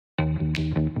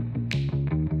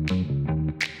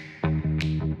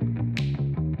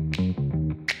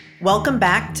Welcome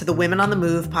back to the Women on the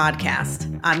Move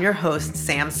podcast. I'm your host,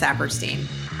 Sam Saperstein.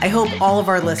 I hope all of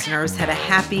our listeners had a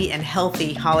happy and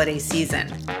healthy holiday season.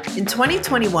 In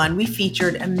 2021, we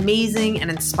featured amazing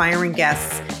and inspiring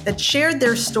guests that shared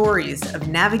their stories of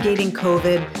navigating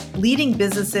COVID, leading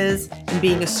businesses, and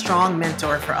being a strong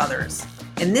mentor for others.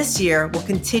 And this year, we'll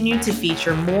continue to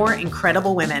feature more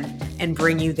incredible women and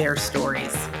bring you their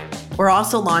stories. We're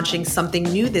also launching something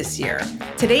new this year.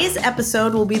 Today's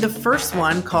episode will be the first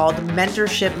one called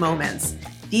Mentorship Moments.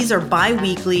 These are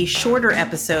bi-weekly, shorter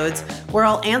episodes where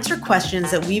I'll answer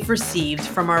questions that we've received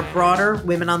from our broader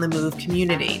Women on the Move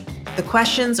community. The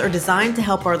questions are designed to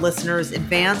help our listeners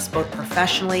advance both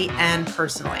professionally and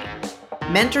personally.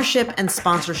 Mentorship and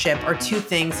sponsorship are two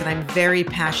things that I'm very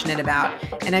passionate about,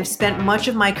 and I've spent much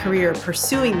of my career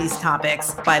pursuing these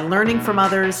topics by learning from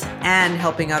others and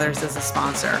helping others as a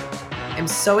sponsor. I'm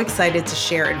so excited to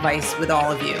share advice with all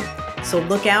of you, so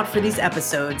look out for these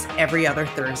episodes every other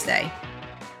Thursday.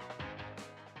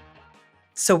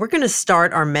 So we're going to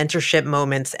start our Mentorship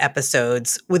Moments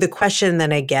episodes with a question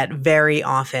that I get very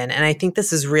often, and I think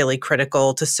this is really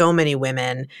critical to so many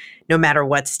women, no matter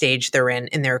what stage they're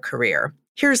in their career.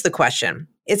 Here's the question.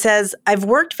 It says, I've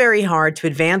worked very hard to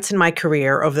advance in my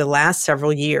career over the last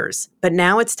several years, but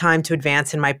now it's time to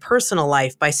advance in my personal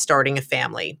life by starting a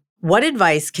family. What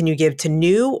advice can you give to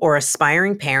new or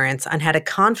aspiring parents on how to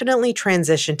confidently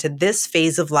transition to this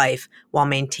phase of life while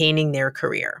maintaining their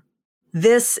career?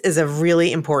 This is a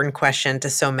really important question to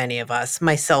so many of us,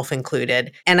 myself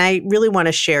included, and I really want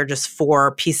to share just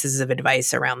 4 pieces of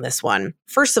advice around this one.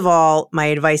 First of all, my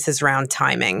advice is around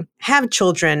timing. Have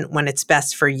children when it's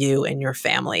best for you and your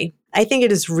family. I think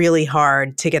it is really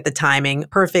hard to get the timing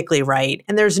perfectly right,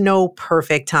 and there's no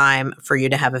perfect time for you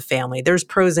to have a family. There's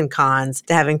pros and cons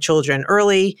to having children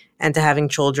early and to having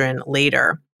children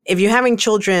later. If you're having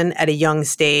children at a young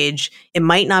stage, it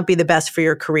might not be the best for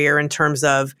your career in terms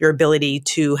of your ability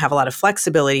to have a lot of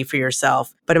flexibility for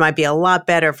yourself, but it might be a lot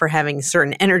better for having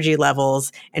certain energy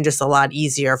levels and just a lot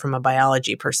easier from a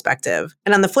biology perspective.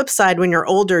 And on the flip side, when you're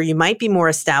older, you might be more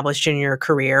established in your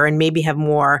career and maybe have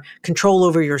more control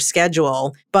over your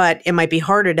schedule, but it might be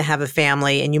harder to have a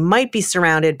family, and you might be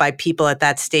surrounded by people at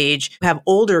that stage who have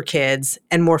older kids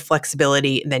and more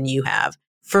flexibility than you have.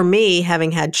 For me,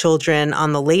 having had children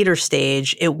on the later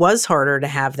stage, it was harder to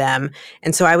have them.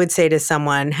 And so I would say to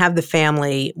someone, have the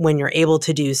family when you're able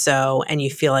to do so and you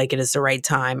feel like it is the right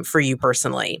time for you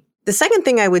personally. The second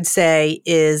thing I would say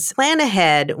is plan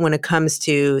ahead when it comes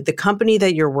to the company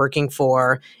that you're working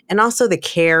for and also the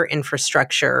care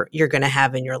infrastructure you're going to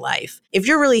have in your life. If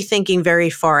you're really thinking very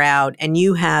far out and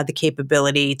you have the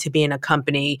capability to be in a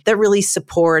company that really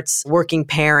supports working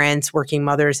parents, working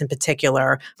mothers in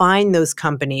particular, find those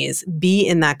companies, be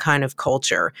in that kind of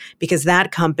culture, because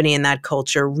that company and that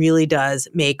culture really does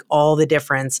make all the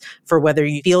difference for whether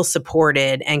you feel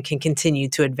supported and can continue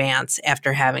to advance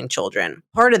after having children.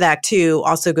 Part of that too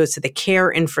also goes to the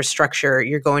care infrastructure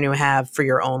you're going to have for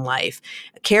your own life.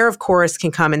 Care, of course,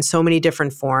 can come in so many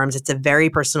different forms. It's a very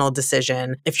personal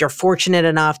decision. If you're fortunate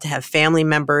enough to have family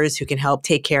members who can help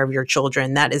take care of your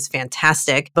children, that is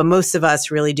fantastic. But most of us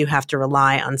really do have to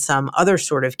rely on some other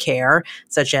sort of care,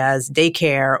 such as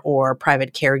daycare or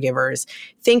private caregivers.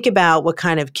 Think about what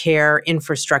kind of care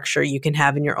infrastructure you can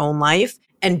have in your own life.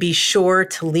 And be sure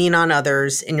to lean on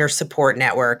others in your support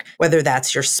network, whether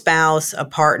that's your spouse, a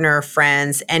partner,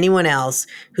 friends, anyone else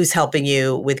who's helping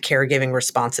you with caregiving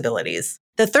responsibilities.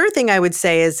 The third thing I would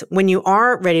say is when you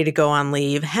are ready to go on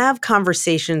leave, have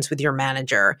conversations with your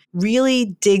manager.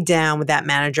 Really dig down with that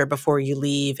manager before you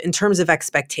leave in terms of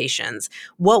expectations.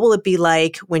 What will it be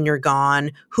like when you're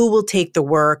gone? Who will take the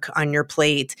work on your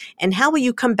plate? And how will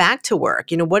you come back to work?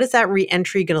 What is that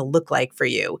re-entry going to look like for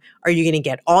you? Are you going to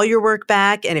get all your work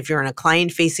back? And if you're in a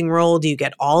client-facing role, do you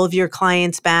get all of your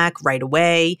clients back right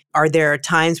away? Are there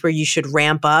times where you should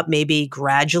ramp up maybe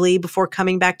gradually before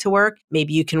coming back to work?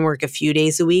 Maybe you can work a few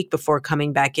days a week before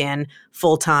coming back in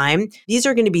full time. These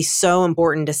are going to be so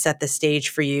important to set the stage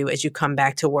for you as you come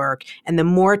back to work. And the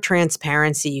more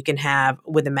transparency you can have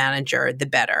with a manager, the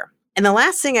better. And the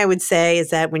last thing I would say is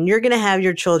that when you're going to have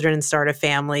your children and start a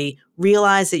family,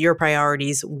 realize that your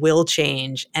priorities will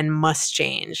change and must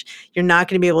change. You're not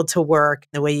going to be able to work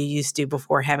the way you used to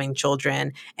before having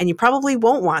children, and you probably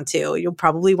won't want to. You'll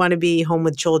probably want to be home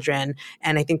with children,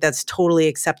 and I think that's totally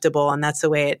acceptable, and that's the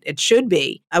way it should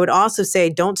be. I would also say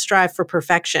don't strive for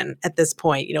perfection at this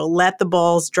point. Let the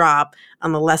balls drop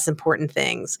on the less important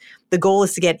things. The goal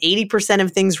is to get 80%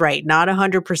 of things right, not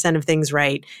 100% of things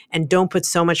right, and don't put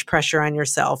so much pressure on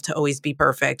yourself to always be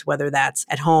perfect, whether that's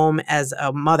at home as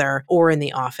a mother or in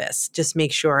the office. Just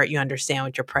make sure you understand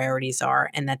what your priorities are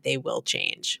and that they will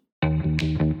change.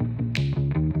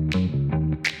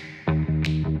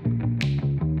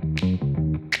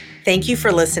 Thank you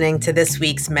for listening to this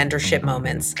week's Mentorship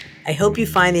Moments. I hope you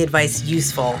find the advice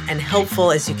useful and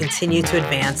helpful as you continue to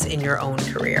advance in your own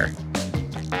career.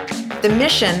 The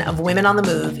mission of Women on the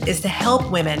Move is to help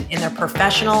women in their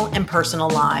professional and personal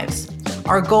lives.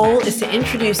 Our goal is to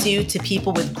introduce you to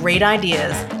people with great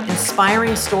ideas,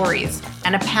 inspiring stories,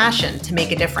 and a passion to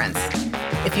make a difference.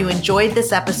 If you enjoyed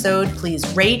this episode, please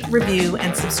rate, review,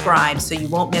 and subscribe so you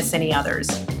won't miss any others.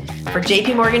 For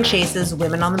JPMorgan Chase's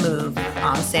Women on the Move,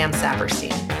 I'm Sam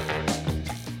Saperstein.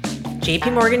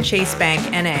 JPMorgan Chase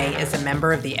Bank, N.A. is a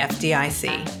member of the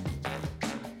FDIC.